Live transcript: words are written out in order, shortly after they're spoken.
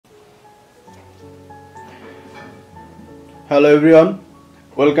Hello everyone,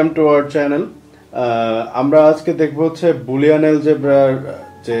 welcome to our channel. আমরা আজকে দেখব হচ্ছে বুলিয়ান অ্যালজেব্রার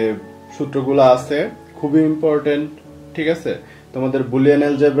যে সূত্রগুলো আছে খুবই ইম্পর্টেন্ট, ঠিক আছে? তোমাদের বুলিয়ান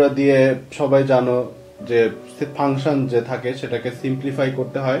অ্যালজেব্রা দিয়ে সবাই জানো যে ফাংশন যে থাকে সেটাকে সিম্পলিফাই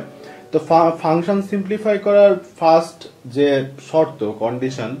করতে হয়। তো ফাংশন সিম্পলিফাই করার ফার্স্ট যে শর্ত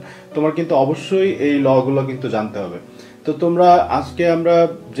কন্ডিশন তোমার কিন্তু অবশ্যই এই লগুলো কিন্তু জানতে হবে। তো তোমরা আজকে আমরা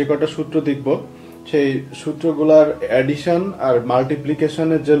যে কটা সূত্র দেখব সেই সূত্রগুলার এডিশন আর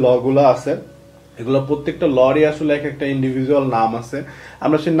মাল্টিপ্লিকেশনের যে লগুলো আছে এগুলো প্রত্যেকটা লরই আসলে এক একটা ইন্ডিভিজুয়াল নাম আছে।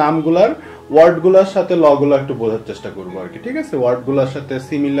 আমরা সেই নামগুলার ওয়ার্ডগুলোর সাথে লগুলো একটু বোঝার চেষ্টা করবো আর কি, ঠিক আছে? ওয়ার্ডগুলোর সাথে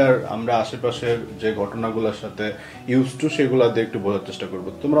সিমিলার আমরা আশেপাশের যে ঘটনাগুলোর সাথে ইউজ টু সেগুলো দিয়ে একটু বোঝার চেষ্টা করবো।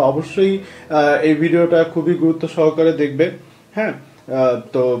 তোমরা অবশ্যই এই ভিডিওটা খুবই গুরুত্ব সহকারে দেখবে, হ্যাঁ?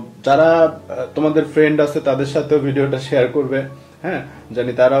 তো যারা তোমাদের ফ্রেন্ড আছে তাদের সাথেও ভিডিওটা শেয়ার করবে, হ্যাঁ,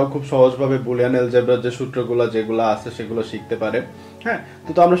 জানি তারাও খুব সহজভাবে বুলিয়ান অ্যালজেব্রার যে সূত্রগুলো যেগুলো আছে সেগুলো শিখতে পারে। হ্যাঁ,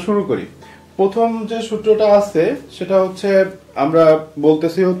 তো আমরা শুরু করি। প্রথম যে সূত্রটা আছে সেটা হচ্ছে আমরা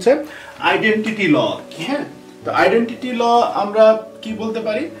বলতেছি হচ্ছে আইডেন্টিটি ল। হ্যাঁ, তো আইডেন্টিটি ল আমরা কি বলতে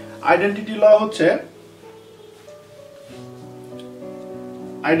পারি? আইডেন্টিটি ল হচ্ছে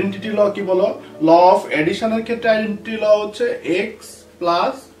আইডেন্টিটি ল কি বলো? ল অফ এডিশনের ক্ষেত্রে আইডেন্টিটি ল হচ্ছে x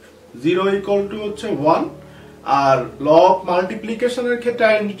প্লাস 0 ইকুয়াল টু হচ্ছে 1, আর ল অফ মাল্টিপ্লিকেশনের ক্ষেত্রে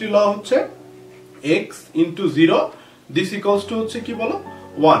আইডেন্টিটি ল হচ্ছে x into 0 this equals to হচ্ছে কি বলো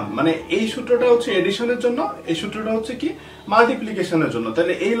 1। মানে এই সূত্রটা হচ্ছে এডিশনের জন্য, এই সূত্রটা হচ্ছে কি মাল্টিপ্লিকেশনের জন্য।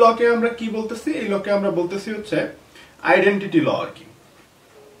 তাহলে এই লকে আমরা কি বলতেছি? এই লকে আমরা বলতেছি হচ্ছে আইডেন্টিটি ল আর কি,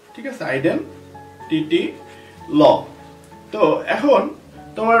 ঠিক আছে? আইডেন্টিটি ল। তো এখন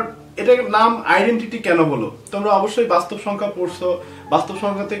তোমার এটার নাম আইডেন্টিটি কেন হলো? তোমরা অবশ্যই বাস্তব সংখ্যা পড়ছো, বাস্তব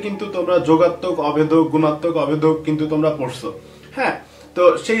সংখ্যাতে কিন্তু তোমরা যোগাত্মক অভেদক গুণাত্মক অভেদক কিন্তু তোমরা পড়ছো, হ্যাঁ? তো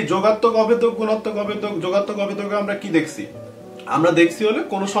সেই যোগাত্মক অভেদক গুণাত্মক অভেদক যোগাত্মক অভেদকে আমরা কি দেখছি? আমরা দেখছি হলে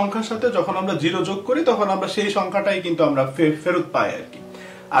কোন সংখ্যার সাথে যখন আমরা 0 যোগ করি তখন আমরা সেই সংখ্যাটাই কিন্তু আমরা ফেরত পাই আর কি।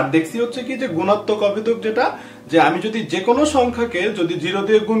 আর দেখছি হচ্ছে কি যে গুণাত্মক অভেদক যেটা, যে আমি যদি যে কোনো সংখ্যাকে যদি 0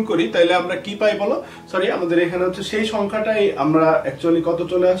 দিয়ে গুণ করি তাহলে আমরা কি পাই বলো? সরি, আমাদের এখানে হচ্ছে সেই সংখ্যাটাই আমরা অ্যাকচুয়ালি কত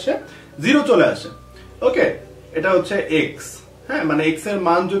চলে আসে? 0 চলে আসে। ওকে, এটা হচ্ছে x, হ্যাঁ? মানে x এর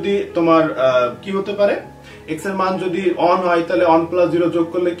মান যদি তোমার কি হতে পারে? x এর মান যদি অন হয় তাহলে অন প্লাস 0 যোগ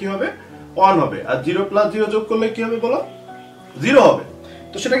করলে কি হবে? অন হবে। আর 0 প্লাস 0 যোগ করলে কি হবে বলো? 0 হবে।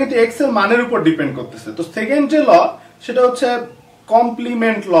 তো সেটা কিন্তু x এর মানের উপর ডিপেন্ড করতেছে। তো সেকেন্ড যে ল সেটা হচ্ছে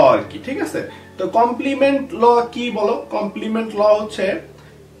কমপ্লিমেন্ট ল আর কি, ঠিক আছে? তো কমপ্লিমেন্ট ল কি বলো? কমপ্লিমেন্ট ল হচ্ছে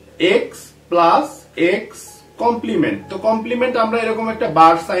x প্লাস x কমপ্লিমেন্ট। তো কমপ্লিমেন্ট আমরা এরকম একটা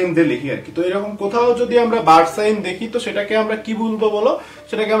বার সাইন দিয়ে লিখি আর কি। তো এরকম কোথাও যদি আমরা বার সাইন দেখি তো সেটাকে আমরা কি বলবো বলো?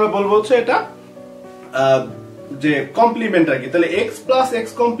 সেটাকে আমরা বলবো হচ্ছে এটা যে কমপ্লিমেন্ট আর কি। তাহলে x plus x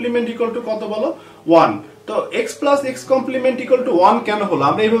complement equal to কত বলো? 1। তো x plus x complement equal to 1 কেন হলো?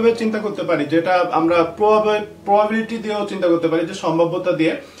 আমরা এইভাবে চিন্তা করতে পারি, যেটা আমরা প্রবাবিলিটি দিয়েও চিন্তা করতে পারি, যে সম্ভাব্যতা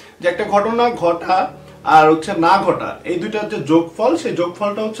দিয়ে, যে একটা ঘটনা ঘটা আর হচ্ছে না ঘটা এই দুইটার যে যোগফল, সেই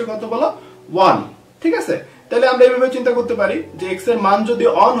যোগফলটা হচ্ছে কত বলো? 1, ঠিক আছে? তাহলে আমরা এইভাবে চিন্তা করতে পারি যে x এর মান যদি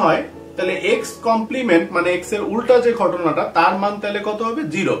অন হয় তাহলে x কমপ্লিমেন্ট মানে x এর উল্টা যে ঘটনাটা তার মান তাহলে কত হবে?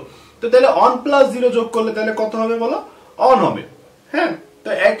 0। তো তাহলে অন প্লাস 0 যোগ করলে তাহলে কত হবে বলো? অন হবে, হ্যাঁ? তো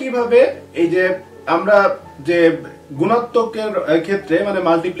একইভাবে এই যে আমরা যে গুণাত্মকের ক্ষেত্রে মানে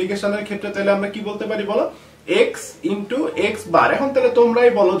মাল্টিপ্লিকেশনের ক্ষেত্রে তাহলে আমরা কি বলতে পারি বলো? x ইনটু x বার। এখন তাহলে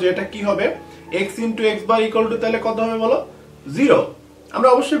তোমরাই বলো যে এটা কি হবে? x into x bar equal to তাহলে কত হবে বলো? 0। আমরা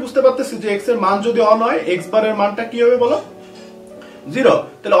অবশ্যই বুঝতে পারতেছি যে x এর মান যদি অন হয় x বারের মানটা কি হবে বলো? 0।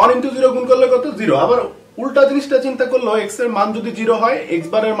 তাহলে অন ইনটু 0 গুণ করলে কত? 0। আবার উল্টা জিনিসটা চিন্তা করলো, x এর মান যদি 0 হয় x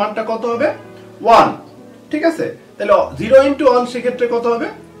বারের মানটা কত হবে? 1, ঠিক আছে? তাহলে 0 ইনটু 1 সেক্ষেত্রে কত হবে?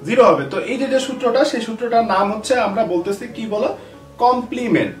 0 হবে। তো এই যে সূত্রটা, সেই সূত্রটার নাম হচ্ছে আমরা বলতেছি কি বলো?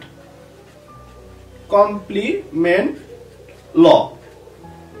 কমপ্লিমেন্ট। কমপ্লিমেন্ট ল,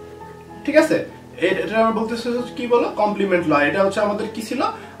 ঠিক আছে? এটা আমরা বলতেছি কি বলো? কমপ্লিমেন্ট ল। এটা হচ্ছে আমাদের কি ছিল?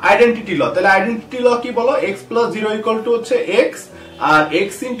 আইডেন্টিটি ল। তাহলে আইডেন্টিটি ল কি বলো? x প্লাস 0 ইকুয়াল টু হচ্ছে x, R x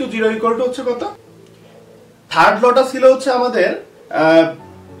into 0 equal to হচ্ছে কত? থার্ড লটা ছিল হচ্ছে আমাদের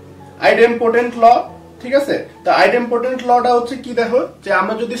আইডেম্পোটেন্ট ল, ঠিক আছে? তো আইডেম্পোটেন্ট লটা হচ্ছে কি দেখো, যে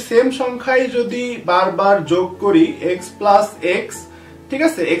আমরা যদি সেম সংখ্যায় যদি বারবার যোগ করি x প্লাস x, ঠিক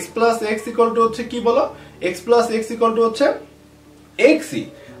আছে? x plus x equal to হচ্ছে কি বলো? x plus x equal to হচ্ছে xই,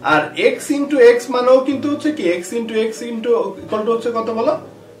 আর x ইনটু x মানেও কিন্তু হচ্ছে কি x into x into equal to হচ্ছে কত বলো?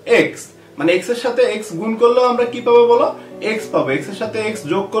 x। মানে x এর সাথে x গুণ করলেও আমরা কি পাবো বলো? x পাবো। x এর সাথে x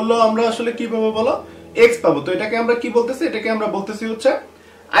যোগ করলেও আমরা আসলে কি পাবো বলো? x পাবো। তো এটাকে আমরা কি বলতেছি? এটাকে আমরা বলতেছি হচ্ছে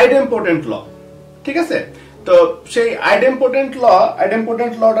আইডেম্পোটেন্ট ল, ঠিক আছে? তো সেই আইডেম্পোটেন্ট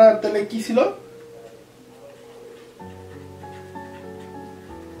লটা তাহলে কি ছিল?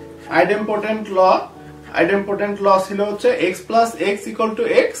 আইডেম্পোটেন্ট ল ছিল হচ্ছে x plus x equal to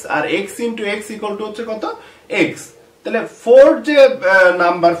x R x into x equal to হচ্ছে কত x। তাহলে 4 যে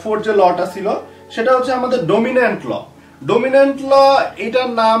নাম্বার 4 যে লটা ছিল সেটা হচ্ছে আমাদের ডমিন্যান্ট ল। এটার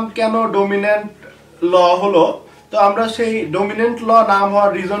নাম কেন ডমিন্যান্ট ল হলো, তো আমরা সেই ডমিন্যান্ট ল নাম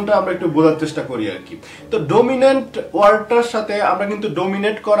হওয়ার রিজনটা আমরা একটু বোঝার চেষ্টা করি আর কি। তো ডমিন্যান্ট ওয়ার্ডটার সাথে আমরা কিন্তু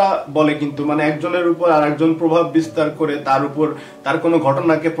ডমিনেট করা বলে, কিন্তু মানে একজনের উপর আর একজন প্রভাব বিস্তার করে তার উপর তার কোনো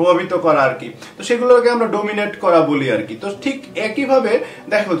ঘটনাকে প্রভাবিত করা আর কি, তো সেগুলোকে আমরা ডমিনেট করা বলি আর কি। তো ঠিক একইভাবে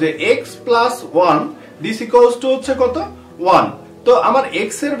দেখো যে x plus 1 this equals to হচ্ছে কত 1। তো আমার x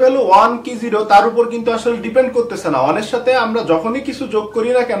এর ভ্যালু 1 কি 0 তার উপর কিন্তু আসলে ডিপেন্ড করতেছে না। 1 এর সাথে আমরা যখনই কিছু যোগ করি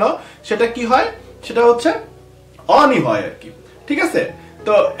না কেন সেটা কি হয়, সেটা হচ্ছে অনই হয় আর কি, ঠিক আছে।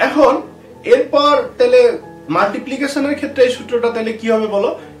 তো এখন এরপর তাহলে মাল্টিপ্লিকেশনের ক্ষেত্রে এই সূত্রটা তাহলে কি হবে বলো,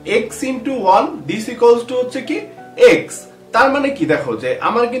 x into 1 this equals to হচ্ছে কি x। তার মানে কি দেখো যে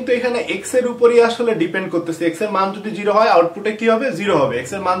আমার কিন্তু এখানে x এর উপরই আসলে ডিপেন্ড করতেছে। x এর মান যদি 0 হয় আউটপুটে কি হবে 0 হবে, x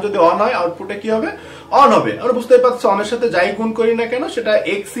এর মান যদি 1 হয় আউটপুটে কি হবে 1 হবে। আমরা বুঝতেই পারছি 1 এর সাথে যাই গুণ করি না কেন সেটা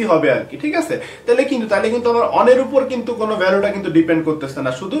x ই হবে আর কি, ঠিক আছে। তাহলে কিন্তু আমার 1 এর উপর কিন্তু কোনো ভ্যালুটা কিন্তু ডিপেন্ড করতেছে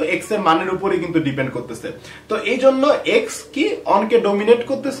না, শুধু x এর মানের উপরই কিন্তু ডিপেন্ড করতেছে। তো এই জন্য x কি 1 কে ডমিনেট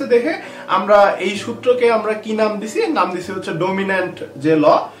করতেছে দেখে আমরা এই সূত্রকে আমরা কি নাম দিছি হচ্ছে ডমিন্যান্ট যে ল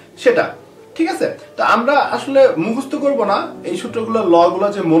সেটা, ঠিক আছে। তো আমরা আসলে মুখস্থ করব না এই সূত্রগুলো, ল গুলো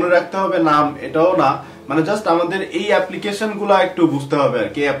যে মনে রাখতে হবে নাম এটাও না, মানে জাস্ট আমাদের এই অ্যাপ্লিকেশন গুলো একটু বুঝতে হবে আর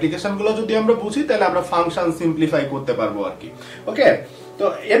কি। অ্যাপ্লিকেশন গুলো যদি আমরা বুঝি তাহলে আমরা ফাংশন সিম্পলিফাই করতে পারবো আর কি, ওকে। তো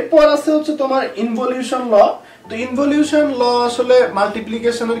এরপর আছে হচ্ছে তোমার ইনভলিউশন ল। তো ইনভলিউশন ল আসলে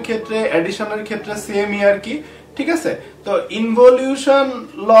মাল্টিপ্লিকেশনের ক্ষেত্রে এডিশনের ক্ষেত্রে সেমই আর কি, ঠিক আছে। তো ইনভলিউশন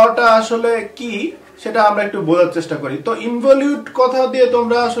লটা আসলে কি সেটা আমরা একটু বোঝার চেষ্টা করি। তো ইনভলিউট কথা দিয়ে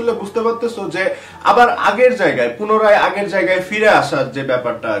তোমরা আসলে বুঝতে পারতেছো যে আবার আগের জায়গায় পুনরায় আগের জায়গায় ফিরে আসার যে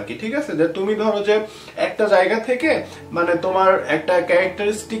ব্যাপারটা আর কি, ঠিক আছে। যে তুমি ধরো যে একটা জায়গা থেকে মানে তোমার একটা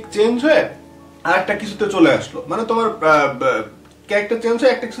ক্যারেক্টারিস্টিক চেঞ্জ হয়ে আর একটা কিছুতে চলে আসলো, মানে তোমার ক্যারেক্টার চেঞ্জ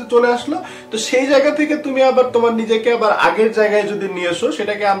হয়ে একটা কিছু চলে আসলো, তো সেই জায়গা থেকে তুমি আবার তোমার নিজেকে আবার আগের জায়গায় যদি নিয়ে এসো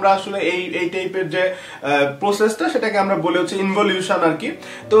সেটাকে আমরা আসলে এই টাইপের যে প্রসেসটা সেটাকে আমরা বলি হচ্ছে ইনভলিউশন আর কি।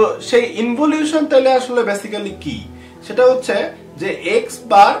 তো সেই ইনভলিউশন তাহলে আসলে বেসিক্যালি কি, সেটা হচ্ছে যে x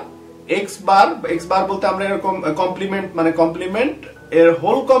বার বলতে আমরা এরকম কমপ্লিমেন্ট মানে কমপ্লিমেন্ট এর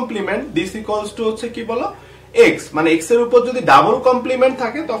whole complement this equals to হচ্ছে কি বলো x, মানে x এর উপর যদি ডাবল কমপ্লিমেন্ট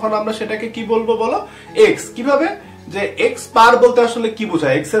থাকে তখন আমরা সেটাকে কি বলবো বলো x। কিভাবে, যে x বার বলতে আসলে কি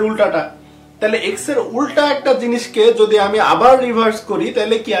বোঝায়, x এর উল্টাটা। তাহলে x এর উল্টা একটা জিনিসকে যদি আমি আবার রিভার্স করি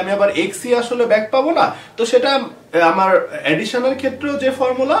তাহলে কি আমি আবার x ই আসলে ব্যাক পাবো না। তো সেটা আমার এডিশনের ক্ষেত্রেও যে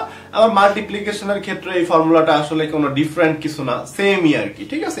ফর্মুলা, আমার মাল্টিপ্লিকেশনের ক্ষেত্রে এই ফর্মুলাটা আসলে কোনো ডিফারেন্ট কিছু না, সেমই আর কি,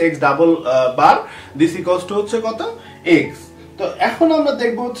 ঠিক আছে। x double bar this equals to হচ্ছে কত x। তো এখন আমরা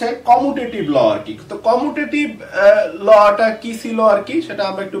দেখবো হচ্ছে কমিউটেটিভ ল আর কি। তো কমিউটেটিভ লটা কি ছিল আর কি সেটা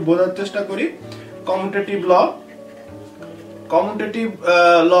আমরা একটু বোঝার চেষ্টা করি। কমিউটেটিভ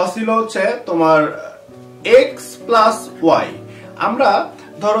ল ছিল হচ্ছে তোমার x প্লাস y। আমরা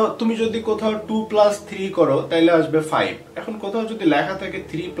ধরো তুমি যদি কোথাও 2 প্লাস 3 করো তাহলে আসবে 5। এখন কোথাও যদি লেখা থাকে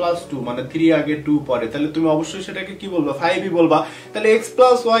 3 প্লাস 2 মানে 3 আগে 2 পরে, তাহলে তুমি অবশ্যই সেটাকে কি বলবা 5 ই বলবা। তাহলে x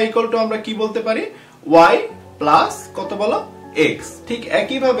plus y equal to আমরা কি বলতে পারি y প্লাস কত বলো x। ঠিক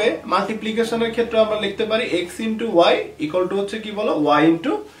একই ভাবে মাল্টিপ্লিকেশনের ক্ষেত্রে আমরা লিখতে পারি x into y equal to হচ্ছে কি বলো y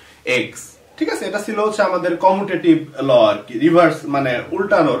ইনটু x, ঠিক আছে। এটা ছিল হচ্ছে আমাদের কমিউটেটিভ ল আর কি, রিভার্স মানে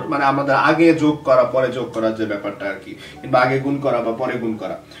উল্টানোর, মানে আমাদের আগে যোগ করা পরে যোগ করার যে ব্যাপারটা আর কি, কিংবা আগে গুণ করা বা পরে গুণ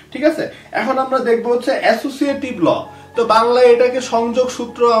করা, ঠিক আছে। এখন আমরা দেখবো হচ্ছে অ্যাসোসিয়েটিভ ল। তো বাংলায় এটাকে সংযোগ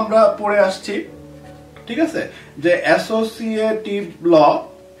সূত্র আমরা পড়ে আসছি, ঠিক আছে। যে অ্যাসোসিয়েটিভ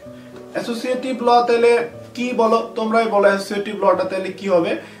ল তাহলে কি বলো, তোমরাই বলো অ্যাসোসিয়েটিভ লটা তাহলে কি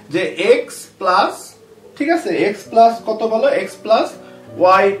হবে, যে x প্লাস, ঠিক আছে, x প্লাস কত বলো x plus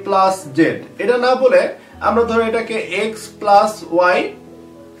y plus z। এটা না বলে আমরা ধরো এটাকে x প্লাস y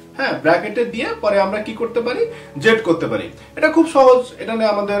হ্যাঁ ব্র্যাকেটে দিয়ে পরে আমরা কি করতে পারি z করতে পারি। এটা খুব সহজ, এটা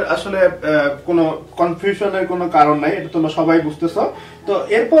নিয়ে আমাদের আসলে কোনো কনফিউশনের কোনো কারণ নাই, এটা তোমরা সবাই বুঝতেছো। তো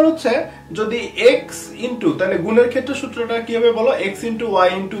এরপর হচ্ছে যদি x ইনটু, তাহলে গুণের ক্ষেত্রে সূত্রটা কি হবে বলো, x into y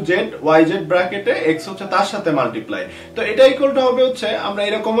into z, yz ব্র্যাকেটে x হচ্ছে তার সাথে মাল্টিপ্লাই। তো এটা ইকুয়াল টু হবে হচ্ছে আমরা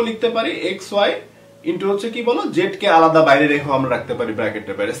এরকমও লিখতে পারি xy ইনটু হচ্ছে কি বলো জেড কে আলাদা বাইরে রেখেও আমরা রাখতে পারি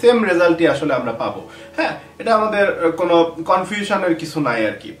ব্র্যাকেটের বাইরে, সেম রেজাল্টই আসলে আমরা পাবো। হ্যাঁ, এটা আমাদের কোনো কনফিউশনের কিছু নাই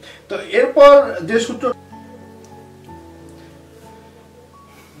আর কি। তো এরপর যে সূত্র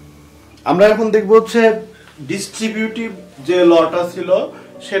আমরা এখন দেখবো হচ্ছে ডিস্ট্রিবিউটিভ যে লটা ছিল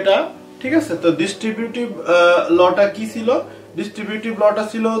সেটা, ঠিক আছে। তো ডিস্ট্রিবিউটিভ লটা কি ছিল, ডিস্ট্রিবিউটিভ লটা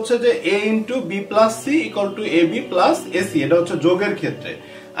ছিল হচ্ছে যে a into b plus c equal to ab plus ac। এটা হচ্ছে যোগের ক্ষেত্রে।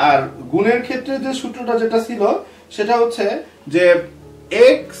 আর গুণের ক্ষেত্রে যে সূত্রটা যেটা ছিল সেটা হচ্ছে যে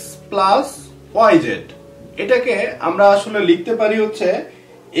x প্লাস yz, এটাকে আমরা আসলে লিখতে পারি হচ্ছে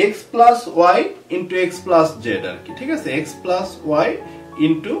x plus y into x plus z আর কি, ঠিক আছে, x plus y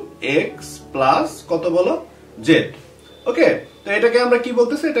into x plus কত বলো z। ওকে, তো এটাকে আমরা কি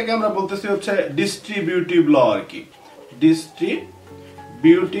বলতেছি, এটাকে আমরা বলতেছি হচ্ছে ডিস্ট্রিবিউটিভ ল আর কি,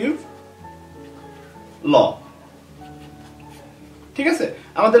 ডিস্ট্রিবিউটিভ ল। ঠিক আছে,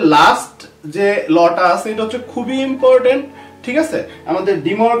 আমাদের লাস্ট যে লটা আছে এটা হচ্ছে খুবই ইম্পর্টেন্ট। ঠিক আছে, আমাদের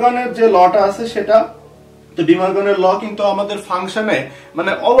ডিমর্গানের যে লটা আছে সেটা, তো ডিমর্গানের ল কিন্তু আমাদের ফাংশনে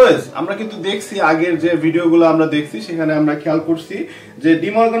মানে অলওয়েজ আমরা কিন্তু দেখছি, আগের যে ভিডিওগুলো আমরা দেখছি সেখানে আমরা খেয়াল করছি যে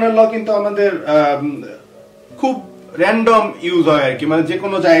ডিমর্গানের ল কিন্তু আমাদের খুব র্যান্ডম ইউজ হয় আর কি, মানে যে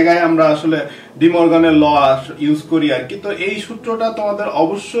কোনো জায়গায় আমরা আসলে ডিমর্গানের ল ইউজ করি আর কি। তো এই সূত্রটা তোমাদের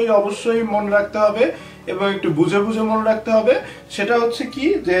অবশ্যই অবশ্যই মনে রাখতে হবে এবং একটু বুঝে বুঝে মনে রাখতে হবে। সেটা হচ্ছে কি,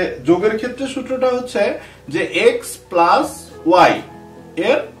 যে যোগের ক্ষেত্রে সূত্রটা হচ্ছে যে x প্লাস y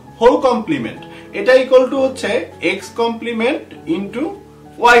এর হোল কমপ্লিমেন্ট, এটা ইকুয়াল টু হচ্ছে x complement into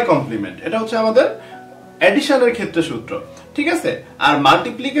y complement, এটা হচ্ছে আমাদের এডিশনের ক্ষেত্রে সূত্র। ঠিক আছে, আর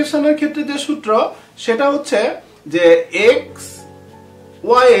মাল্টিপ্লিকেশনের ক্ষেত্রে যে সূত্র সেটা হচ্ছে যে x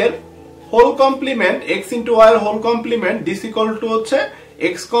y এর whole complement, x into y এর whole complement this equal to হচ্ছে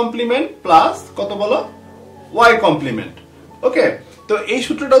x কমপ্লিমেন্ট প্লাস কত বলো y কমপ্লিমেন্ট। ওকে, তো এই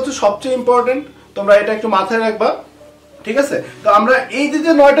সূত্রটা হচ্ছে সবচেয়ে ইম্পর্টেন্ট, তোমরা এটা একটু মাথায় রাখবা। ঠিক আছে, তো আমরা এই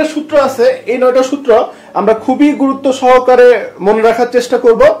যে 9টা সূত্র আছে, এই 9টা সূত্র আমরা খুবই গুরুত্ব সহকারে মনে রাখার চেষ্টা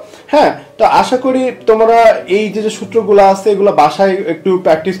করব। হ্যাঁ, তো আশা করি তোমরা এই যে সূত্রগুলো আছে এগুলো বাসায় একটু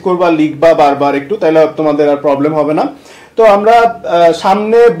প্র্যাকটিস করবা, লিখবা বারবার একটু, তাহলে তোমাদের আর প্রবলেম হবে না। তো আমরা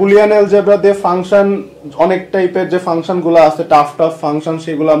সামনে বুলিয়ান অ্যালজেব্রা দিয়ে ফাংশন, অনেক টাইপের যে ফাংশনগুলো আছে টাফ ফাংশন,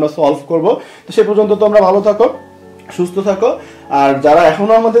 সেগুলো আমরা সলভ করব। তো সে পর্যন্ত তোমরা ভালো থাকো, সুস্থ থাকো, আর যারা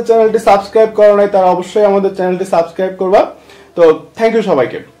এখনো আমাদের চ্যানেলটি সাবস্ক্রাইব করো নাই তারা অবশ্যই আমাদের চ্যানেলটি সাবস্ক্রাইব করবা। তো থ্যাংক ইউ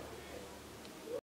সবাইকে।